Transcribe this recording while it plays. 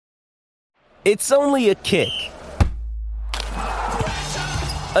It's only a kick,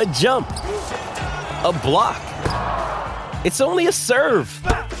 a jump, a block. It's only a serve.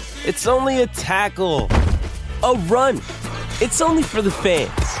 It's only a tackle, a run. It's only for the fans.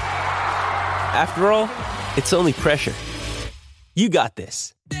 After all, it's only pressure. You got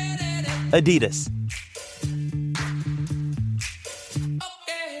this. Adidas.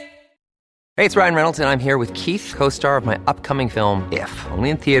 Hey, it's Ryan Reynolds, and I'm here with Keith, co-star of my upcoming film, If, only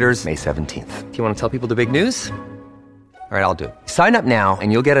in theaters May 17th. Do you want to tell people the big news? All right, I'll do it. Sign up now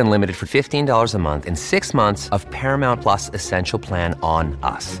and you'll get unlimited for $15 a month and 6 months of Paramount Plus Essential Plan on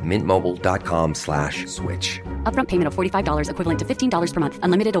us. MintMobile.com/switch. Upfront payment of $45 equivalent to $15 per month.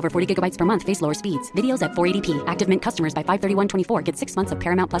 Unlimited over 40 gigabytes per month. Face lower speeds. Videos at 480p. Active Mint customers by 531.24 get 6 months of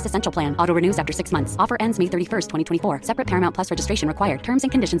Paramount Plus Essential Plan. Auto renews after 6 months. Offer ends May 31st, 2024. Separate Paramount Plus registration required. Terms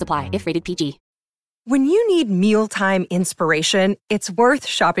and conditions apply if rated PG. When you need mealtime inspiration, it's worth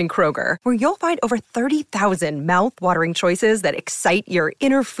shopping Kroger, where you'll find over 30,000 mouth-watering choices that excite your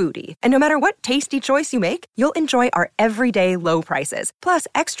inner foodie. And no matter what tasty choice you make, you'll enjoy our everyday low prices, plus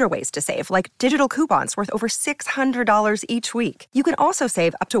extra ways to save, like digital coupons worth over $600 each week. You can also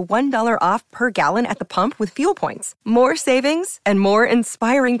save up to $1 off per gallon at the pump with fuel points. More savings and more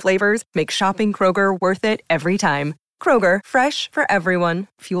inspiring flavors make shopping Kroger worth it every time. Kroger, fresh for everyone.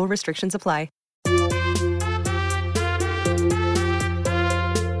 Fuel restrictions apply.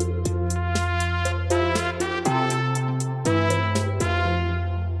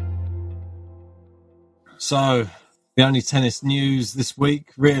 So, the only tennis news this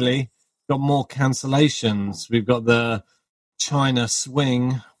week, really, got more cancellations. We've got the China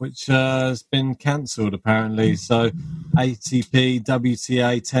Swing, which has been cancelled, apparently. So, ATP,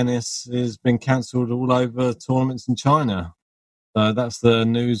 WTA tennis has been cancelled all over tournaments in China. So, that's the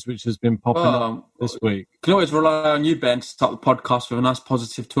news which has been popping up this week. Can always rely on you, Ben, to start the podcast with a nice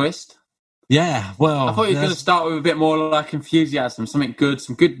positive twist. Yeah, well... I thought you were going to start with a bit more like enthusiasm, something good,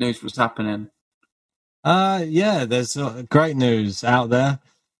 some good news was happening. Yeah, there's great news out there.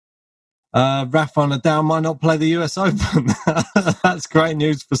 Rafa Nadal might not play the US Open. That's great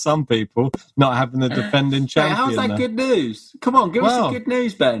news for some people, not having the defending champion. How's that good news? Come on, give us some good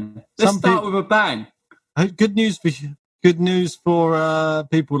news, Ben. Let's start with a bang. Good news for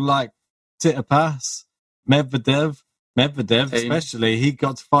people like Tsitsipas, Medvedev especially. He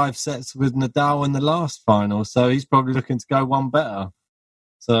got to 5 sets with Nadal in the last final, so he's probably looking to go one better.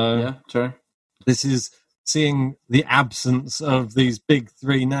 So yeah, true. This is seeing the absence of these big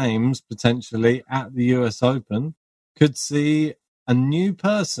three names potentially at the US Open. Could see a new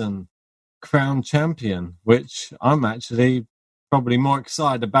person crowned champion, which I'm actually probably more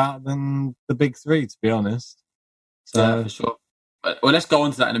excited about than the big three, to be honest. So, yeah, for sure. Well, let's go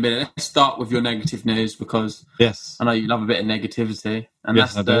on to that in a minute. Let's start with your negative news because yes, I know you love a bit of negativity, and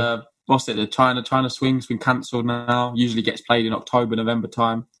yes, that's the China Swing's been cancelled now. Usually gets played in October, November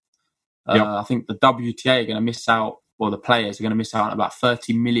time. Yep. I think the WTA are going to miss out, or the players are going to miss out on about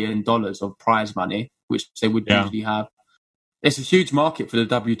 $30 million of prize money, which they would usually have. It's a huge market for the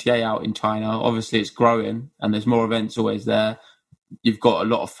WTA out in China. Obviously, it's growing, and there's more events always there. You've got a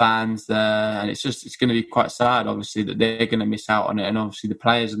lot of fans there, and it's going to be quite sad, obviously, that they're going to miss out on it, and obviously the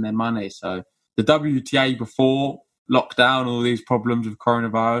players and their money. So the WTA before lockdown, all these problems with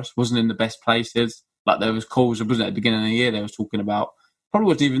coronavirus, wasn't in the best places. Like there was calls, wasn't it, at the beginning of the year they was talking about. Probably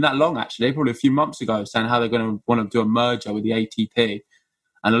wasn't even that long, actually, probably a few months ago, saying how they're going to want to do a merger with the ATP.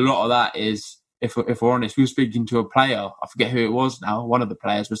 And a lot of that is, if we're honest, we were speaking to a player, I forget who it was now, one of the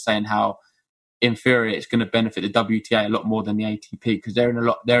players was saying how, in theory, it's going to benefit the WTA a lot more than the ATP because they're in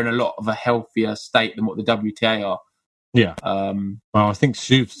a lot of a healthier state than what the WTA are. Yeah. Well, I think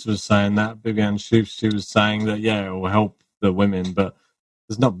Schoofs was saying that, Viviane Schoofs, she was saying that, yeah, it will help the women, but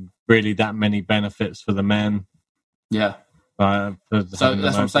there's not really that many benefits for the men. Yeah. So that's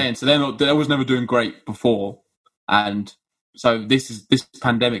what I'm saying. So they was never doing great before, and so this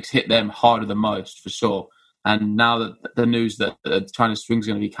pandemic's hit them harder than most for sure. And now that the news that the China Swing's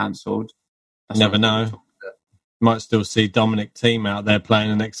going to be cancelled, never know. Might still see Dominic Thiem out there playing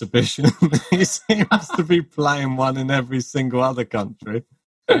an exhibition. He seems to be playing one in every single other country.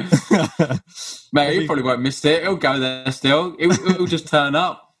 Mate, he probably won't miss it. He'll go there still. He'll just turn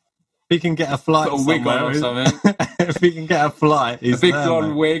up. He can get a flight. Put a wig on or something. If he can get a flight, he's a big there,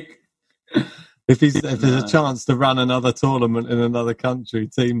 blonde wig. If there's a chance to run another tournament in another country,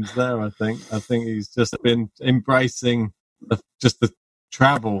 Thiem's there. I think he's just been embracing the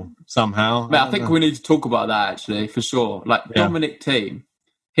travel somehow. Mate, I think we need to talk about that actually for sure. Like Dominic Thiem,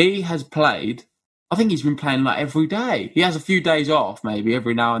 he has played. I think he's been playing like every day. He has a few days off, maybe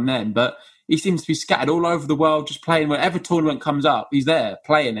every now and then, but he seems to be scattered all over the world, just playing whenever tournament comes up. He's there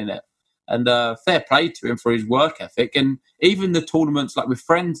playing in it. And fair play to him for his work ethic. And even the tournaments like with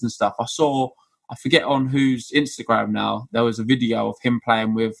friends and stuff, I forget on whose Instagram now, there was a video of him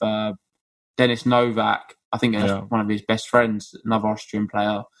playing with Dennis Novak. I think that's one of his best friends, another Austrian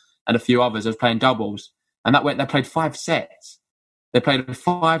player, and a few others. They was playing doubles. And they played 5 sets. They played a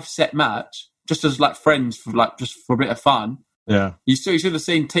 5-set match just as like friends just for a bit of fun. Yeah. You should have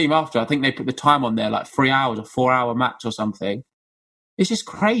seen Thiem after. I think they put the time on there, like 3 hours, a 4-hour match or something. It's just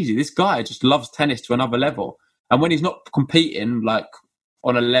crazy. This guy just loves tennis to another level. And when he's not competing like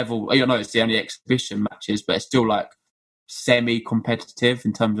on a level, it's the only exhibition matches, but it's still like semi-competitive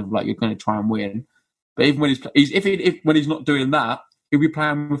in terms of like you're going to try and win. But even when when he's not doing that, he'll be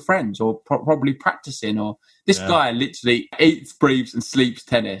playing with friends or probably practicing. Or this guy literally eats, breathes, and sleeps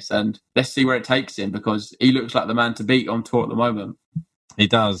tennis. And let's see where it takes him, because he looks like the man to beat on tour at the moment. He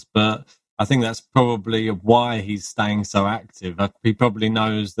does, but I think that's probably why he's staying so active. He probably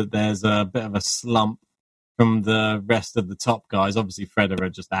knows that there's a bit of a slump from the rest of the top guys. Obviously,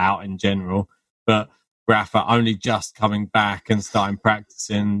 Federer just out in general, but Rafa only just coming back and starting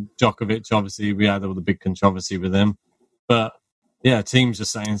practicing. Djokovic, obviously, we had all the big controversy with him, but yeah, Thiem's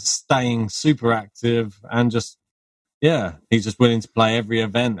just staying super active and he's just willing to play every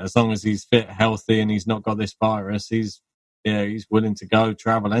event as long as he's fit, healthy, and he's not got this virus. He's willing to go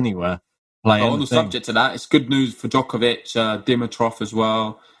travel anywhere. On the subject of that, it's good news for Djokovic, Dimitrov as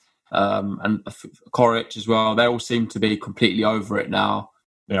well, and Koric as well. They all seem to be completely over it now.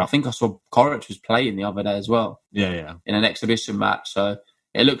 Yeah. I think I saw Koric was playing the other day as well. Yeah. In an exhibition match. So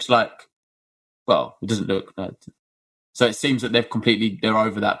it looks like, it doesn't look. So it seems that they're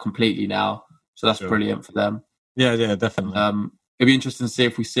over that completely now. So that's brilliant for them. Yeah, definitely. It'd be interesting to see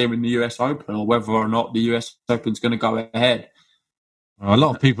if we see him in the US Open, or whether or not the US Open's going to go ahead. A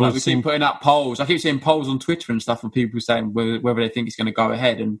lot of people keep putting up polls. I keep seeing polls on Twitter and stuff, and people saying whether they think it's going to go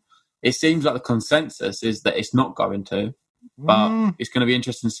ahead. And it seems like the consensus is that it's not going to. But it's going to be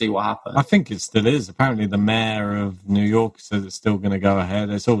interesting to see what happens. I think it still is. Apparently, the mayor of New York says it's still going to go ahead.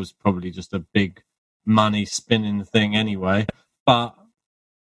 It's always probably just a big money spinning thing anyway. But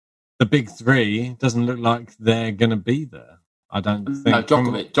the big three doesn't look like they're going to be there. I don't think. No,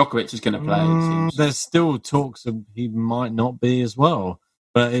 Djokovic is going to play. There's still talks of he might not be as well.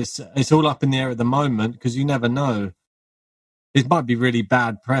 But it's all up in the air at the moment, because you never know. It might be really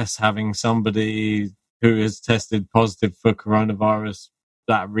bad press having somebody who has tested positive for coronavirus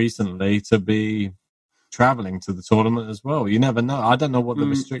that recently to be travelling to the tournament as well. You never know. I don't know what the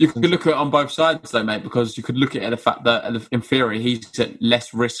restrictions... You could look at it on both sides, though, mate, because you could look at the fact that, in theory, he's at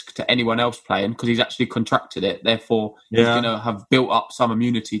less risk to anyone else playing because he's actually contracted it. Therefore, he's going to have built up some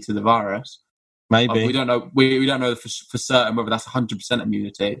immunity to the virus. Maybe. We don't know. We don't know for certain whether that's 100%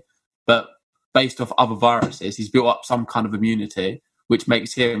 immunity, but based off other viruses, he's built up some kind of immunity, which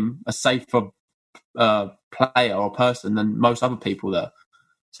makes him a safer player or person than most other people there.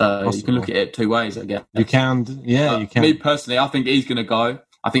 So You can look at it two ways, I guess. You can, you can. Me personally, I think he's going to go.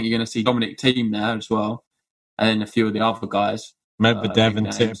 I think you're going to see Dominic Thiem there as well, and then a few of the other guys. Medvedev and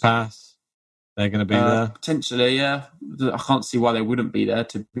Tsitsipas, they're going to be there potentially. Yeah, I can't see why they wouldn't be there.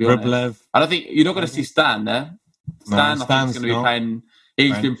 To be honest, I don't think you're not going to see Stan there. Stan, I think, is going to be playing.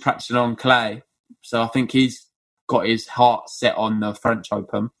 He's been practicing on clay, so I think he's got his heart set on the French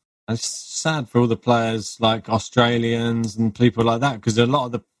Open. It's sad for all the players like Australians and people like that, because a lot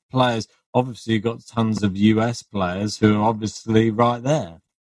of the players, obviously you've got tons of US players who are obviously right there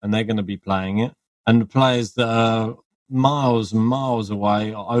and they're going to be playing it. And the players that are miles and miles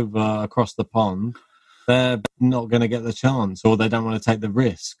away over across the pond, they're not going to get the chance, or they don't want to take the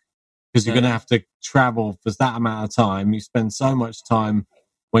risk, because you're going to have to travel for that amount of time. You spend so much time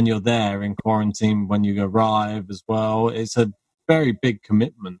when you're there in quarantine, when you arrive as well. It's a very big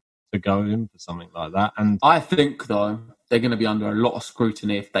commitment to go in for something like that. And I think, though, they're going to be under a lot of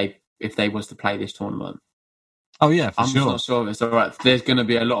scrutiny if they was to play this tournament. Oh yeah, for sure. I'm not sure if it's all right. There's going to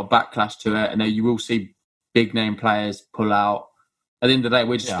be a lot of backlash to it, and then you will see big name players pull out. At the end of the day,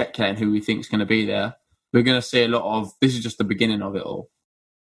 we're just speculating who we think is going to be there. We're going to see a lot of. This is just the beginning of it all.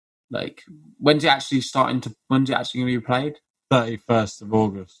 Like, when's it actually going to be played? 31st of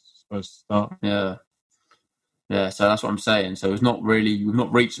August, it's supposed to start. Yeah, so that's what I'm saying. So we've not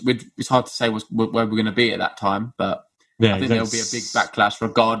reached. It's hard to say where we're going to be at that time, but I think there'll be a big backlash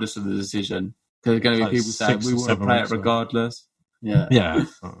regardless of the decision, because there's going to be people saying we want to play it regardless. Yeah.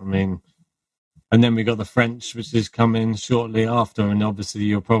 I mean, and then we got the French, which is coming shortly after, and obviously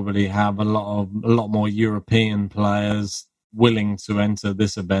you'll probably have a lot more European players willing to enter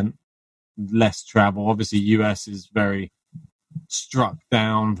this event. Less travel. Obviously, US is very struck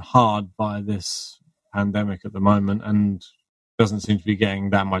down hard by this pandemic at the moment, and doesn't seem to be getting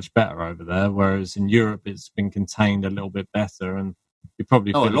that much better over there, whereas in Europe it's been contained a little bit better, and you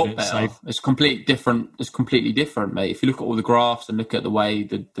probably feel a lot bit better. safe. It's completely different. It's completely different, mate. If you look at all the graphs and look at the way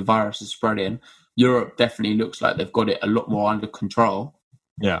the virus is spreading, Europe definitely looks like they've got it a lot more under control.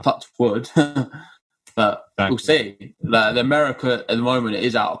 Yeah. Touch wood. But exactly. We'll see. Like, America at the moment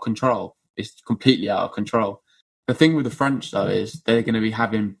is out of control. It's completely out of control. The thing with the French, though, is they're going to be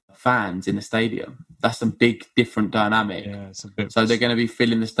having fans in the stadium. That's a big, different dynamic. Yeah, it's a bit. So they're going to be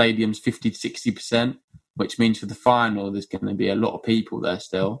filling the stadiums 50 to 60%, which means for the final, there's going to be a lot of people there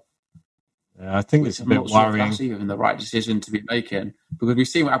still. Yeah, I think it's a bit worrying. That's even the right decision to be making, because we've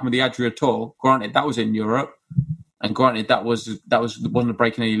seen what happened with the Adria Tour. Granted, that was in Europe, and granted that wasn't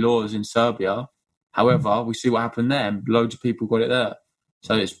breaking any laws in Serbia. However, we see what happened there, and loads of people got it there.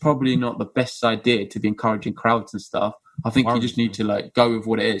 So it's probably not the best idea to be encouraging crowds and stuff. I think you just need to go with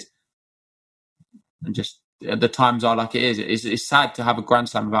what it is, and just the times are like it is. It's sad to have a Grand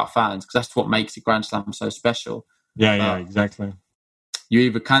Slam without fans, because that's what makes a Grand Slam so special. Yeah, exactly. You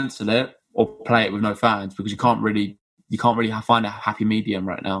either cancel it or play it with no fans, because you can't really find a happy medium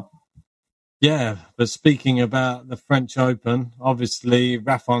right now. Yeah, but speaking about the French Open, obviously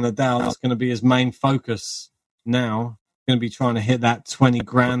Rafael Nadal is going to be his main focus now. Going to be trying to hit that 20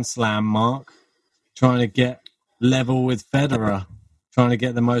 Grand Slam mark, trying to get level with Federer, trying to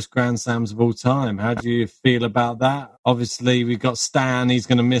get the most Grand Slams of all time. How do you feel about that? Obviously, we've got Stan. He's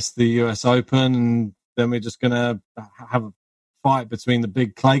going to miss the US Open, and then we're just going to have a fight between the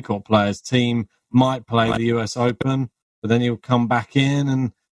big clay court players. Thiem might play the US Open, but then he'll come back in,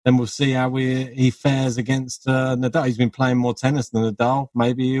 and then we'll see how he fares against Nadal. He's been playing more tennis than Nadal.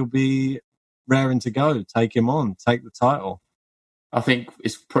 Maybe he'll be raring to go. Take him on. Take the title. I think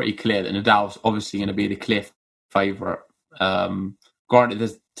it's pretty clear that Nadal's obviously going to be the clear favourite. Granted,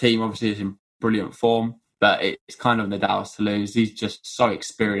 the team obviously is in brilliant form, but it's kind of Nadal's to lose. He's just so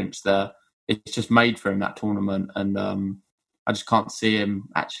experienced there. It's just made for him, that tournament, and I just can't see him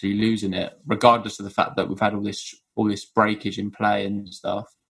actually losing it, regardless of the fact that we've had all this breakage in play and stuff.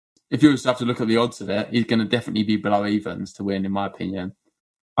 If you were to have to look at the odds of it, he's going to definitely be below evens to win, in my opinion.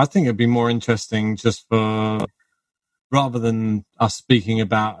 I think it'd be more interesting just for, rather than us speaking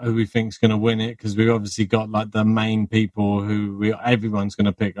about who we think's going to win it, because we've obviously got the main people who everyone's going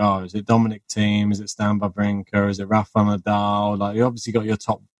to pick. Oh, is it Dominic Thiem? Is it Stan Wawrinka? Is it Rafa Nadal? You obviously got your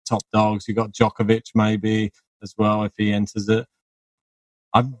top dogs. You got Djokovic maybe as well if he enters it.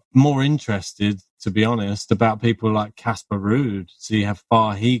 I'm more interested, to be honest, about people like Casper Ruud, see how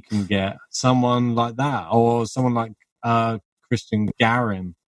far he can get. Someone like that, or someone like Christian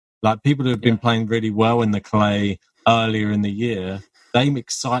Garin. People who have been playing really well in the clay earlier in the year, they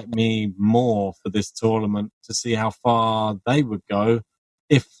excite me more for this tournament to see how far they would go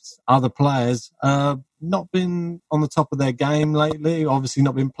if other players not been on the top of their game lately, obviously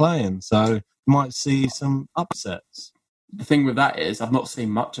not been playing. So you might see some upsets. The thing with that is I've not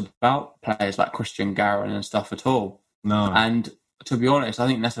seen much about players like Christian Garin and stuff at all. No. And to be honest, I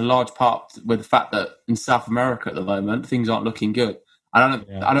think that's a large part with the fact that in South America at the moment, things aren't looking good. I don't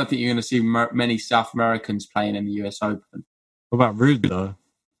think you're going to see many South Americans playing in the US Open. What about Ruud though?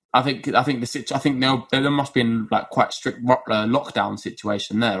 I think there must be quite strict lockdown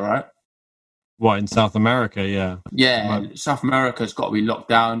situation there, right? What, in South America? Yeah. Yeah, South America's got to be locked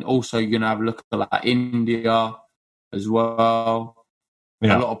down. Also, you're going to have a look at India as well.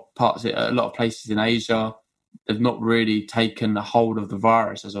 Yeah. A lot of places in Asia, they've not really taken the hold of the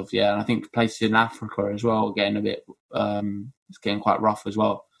virus as of yet. And I think places in Africa as well are getting a bit, it's getting quite rough as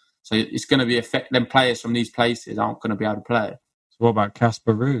well. So it's going to be them players from these places aren't going to be able to play. So what about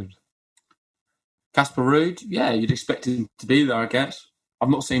Casper Ruud? Casper Ruud, yeah, you'd expect him to be there, I guess. I've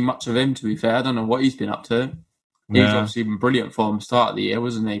not seen much of him, to be fair. I don't know what he's been up to. He's obviously been brilliant for him start of the year,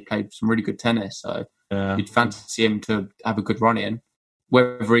 wasn't he? He played some really good tennis, so you'd fancy him to have a good run in.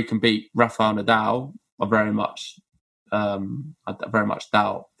 Whether he can beat Rafael Nadal, I very much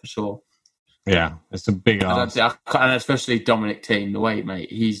doubt, for sure. Yeah, it's a big ask. And especially Dominic Thiem, the way,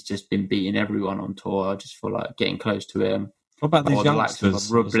 mate, he's just been beating everyone on tour. I just feel like getting close to him. What about these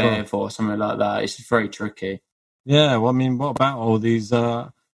youngsters? Like Rublev or something like that. It's very tricky. Yeah, well, I mean, what about all these? Do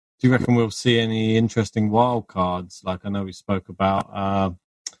you reckon we'll see any interesting wild cards? Like I know we spoke about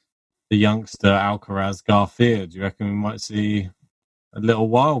the youngster Alcaraz Garcia. Do you reckon we might see a little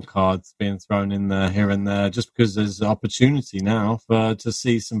wild cards being thrown in there here and there, just because there's opportunity now to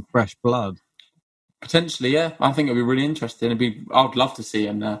see some fresh blood? Potentially, yeah. I think it'd be really interesting. I'd love to see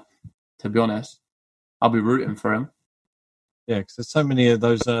him there. To be honest, I'll be rooting for him. Yeah, because there's so many of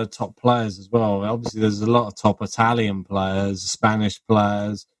those top players as well. Obviously, there's a lot of top Italian players, Spanish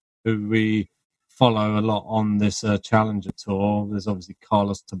players who we follow a lot on this Challenger Tour. There's obviously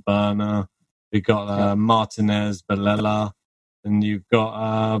Carlos Taberna. We've got Martinez, Balella, and you've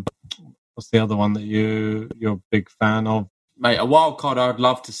got what's the other one that you're a big fan of? Mate, a wild card I'd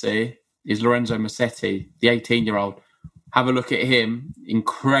love to see is Lorenzo Musetti, the 18-year-old. Have a look at him,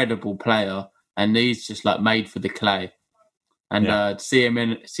 incredible player, and he's just like made for the clay. And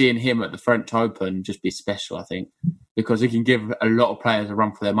seeing him at the French Open just be special, I think, because he can give a lot of players a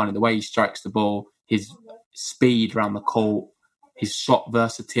run for their money. The way he strikes the ball, his speed around the court, his shot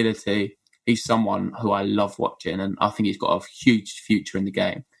versatility. He's someone who I love watching, and I think he's got a huge future in the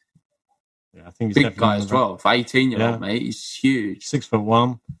game. Yeah, I think he's big guy as well. For 18-year-old, mate, he's huge.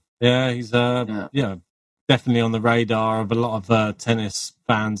 6'1". Yeah, he's definitely on the radar of a lot of tennis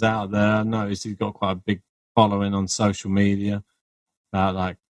fans out there. I noticed he's got quite a big following on social media, about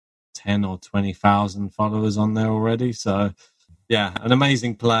like 10 or 20,000 followers on there already. So, yeah, an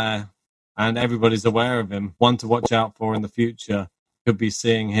amazing player, and everybody's aware of him. One to watch out for in the future. Could be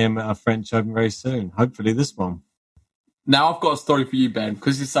seeing him at a French Open very soon. Hopefully this one. Now, I've got a story for you, Ben,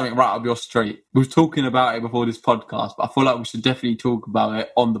 because this is something right up your street. We were talking about it before this podcast, but I feel like we should definitely talk about it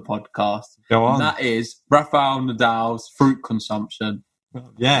on the podcast. Go on. And that is Rafael Nadal's fruit consumption.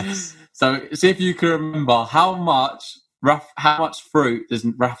 Yes. So, see if you can remember how much fruit does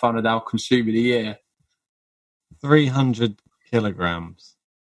Rafael Nadal consume in a year? 300 kilograms.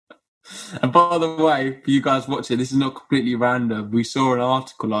 And by the way, for you guys watching, this is not completely random. We saw an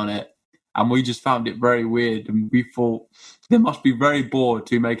article on it, and we just found it very weird. And we thought they must be very bored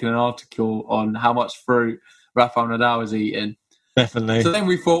to making an article on how much fruit Rafael Nadal is eating. Definitely. So then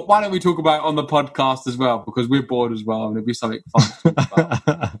we thought, why don't we talk about it on the podcast as well? Because we're bored as well, and it'd be something fun to talk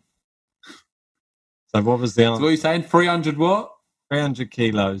about. So what was the answer? So what are you saying? 300 what? 300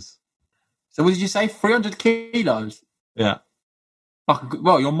 kilos. So what did you say? 300 kilos? Yeah.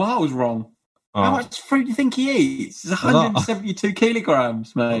 Well, your miles wrong. Oh. How much fruit do you think he eats? It's 172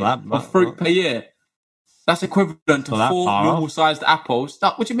 kilograms, mate, of fruit per year. That's equivalent to 4 normal-sized apples.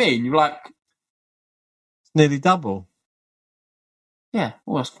 What do you mean? You're like... It's nearly double. Yeah,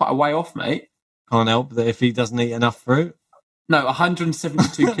 well, that's quite a way off, mate. Can't help that if he doesn't eat enough fruit. No,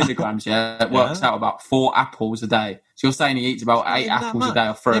 172 kilograms, yeah. It works out about 4 apples a day. So you're saying he eats about 8 apples a day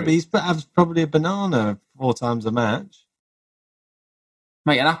of fruit? Yeah, but he's probably a banana 4 times a match.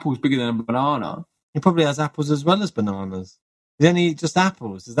 Mate, an apple's bigger than a banana. He probably has apples as well as bananas. He only eats just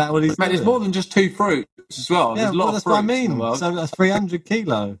apples. Is that what he's doing? There's more than just 2 fruits as well. Yeah, there's a lot that's of what I mean. So that's 300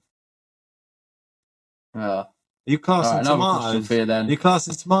 kilo. Yeah. You classing tomatoes? For you, then. You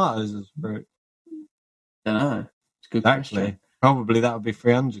classing tomatoes as fruit? I don't know. It's a good Actually, question. Probably that would be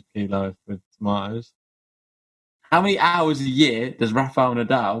 300 kilo with tomatoes. How many hours a year does Rafael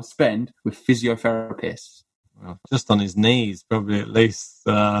Nadal spend with physiotherapists? Well, just on his knees, probably at least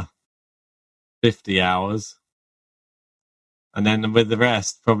 50 hours. And then with the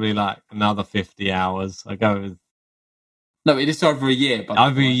rest, probably like another 50 hours. I go with... No, it is over a year.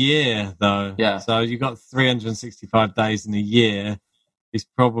 Over a year, though. Yeah. So you've got 365 days in a year. He's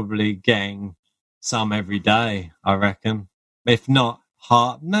probably getting some every day, I reckon. If not,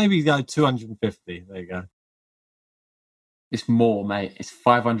 maybe go 250. There you go. It's more, mate. It's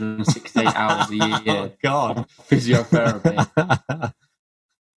 568 hours a year. Oh, God. Physiotherapy.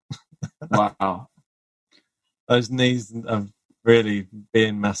 Wow. Those knees are really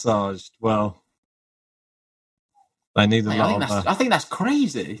being massaged. Well, they need a lot of... I think that's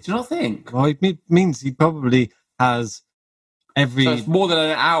crazy. Do you not think? Well, it means he probably has every... So it's more than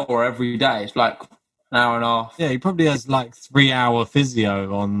an hour every day. It's like an hour and a half. Yeah, he probably has like 3-hour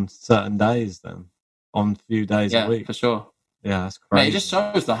physio on certain days then. On a few days a week. Yeah, for sure. Yeah, that's crazy. Mate, it just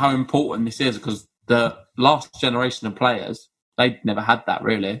shows how important this is, because the last generation of players, they never had that,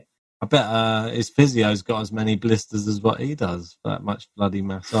 really. I bet his physio's got as many blisters as what he does. That much bloody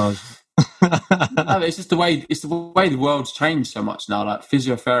massage. No, it's just the way the world's changed so much now. Like,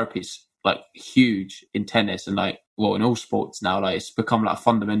 physiotherapy's like huge in tennis and in all sports now. Like, it's become like a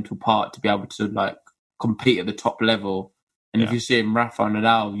fundamental part to be able to like compete at the top level. And if you see him, Rafa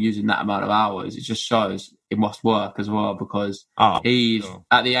Nadal, using that amount of hours, it just shows it must work as well, because he's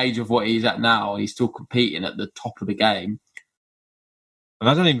at the age of what he's at now, he's still competing at the top of the game. And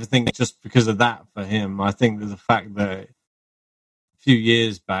I don't even think just because of that for him. I think there's the fact that a few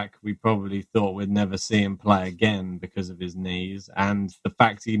years back, we probably thought we'd never see him play again because of his knees. And the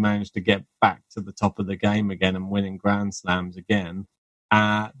fact he managed to get back to the top of the game again and winning Grand Slams again,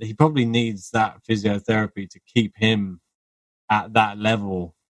 he probably needs that physiotherapy to keep him at that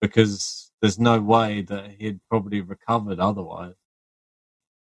level, because there's no way that he'd probably recovered otherwise.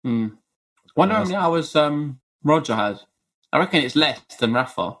 Wonder how many hours Roger has. I reckon it's less than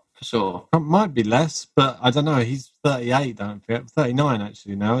Rafa, for sure. It might be less, but I don't know. He's 38, don't forget. 39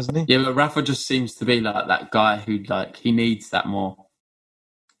 actually now, isn't he? Yeah, but Rafa just seems to be like that guy who he needs that more.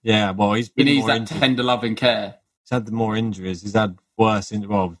 Yeah, well, he needs that tender loving care. He's had more injuries. He's had worse.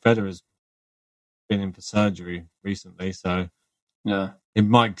 Federer's been in for surgery recently, so yeah, it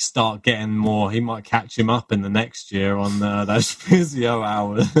might start getting more. He might catch him up in the next year on those physio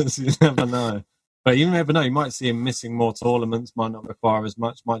hours. You never know. But you never know. You might see him missing more tournaments. Might not require as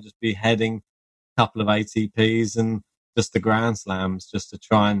much. Might just be heading a couple of ATPs and just the Grand Slams, just to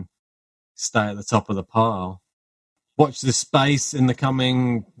try and stay at the top of the pile. Watch this space in the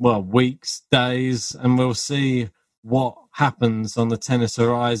coming weeks, days, and we'll see what happens on the tennis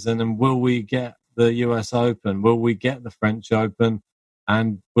horizon. And will we get the US Open? Will we get the French Open?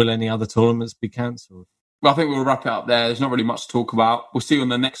 And will any other tournaments be cancelled? Well, I think we'll wrap it up there. There's not really much to talk about. We'll see you on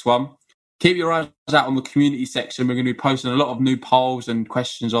the next one. Keep your eyes out on the community section. We're going to be posting a lot of new polls and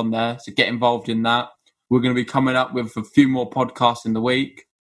questions on there, so get involved in that. We're going to be coming up with a few more podcasts in the week.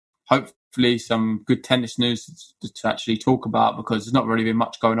 Hopefully some good tennis news to actually talk about, because there's not really been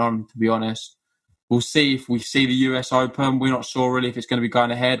much going on, to be honest. We'll see if we see the US Open. We're not sure really if it's going to be going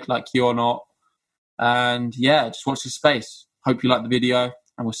ahead like you or not. And yeah, just watch this space. Hope you like the video,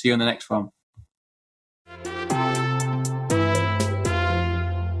 and we'll see you in the next one.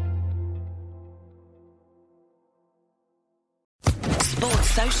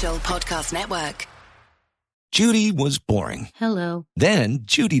 Sports Social Podcast Network. Judy was boring. Hello. Then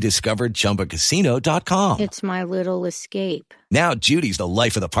Judy discovered ChumbaCasino.com. It's my little escape. Now Judy's the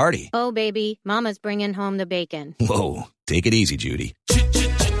life of the party. Oh, baby, mama's bringing home the bacon. Whoa, take it easy, Judy.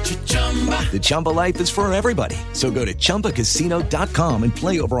 The Chumba life is for everybody. So go to ChumbaCasino.com and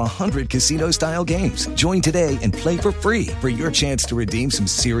play over 100 casino-style games. Join today and play for free for your chance to redeem some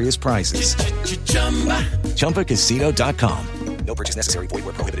serious prizes. ChumbaCasino.com. No purchase necessary. Void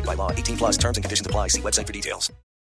where prohibited by law. 18+ terms and conditions apply. See website for details.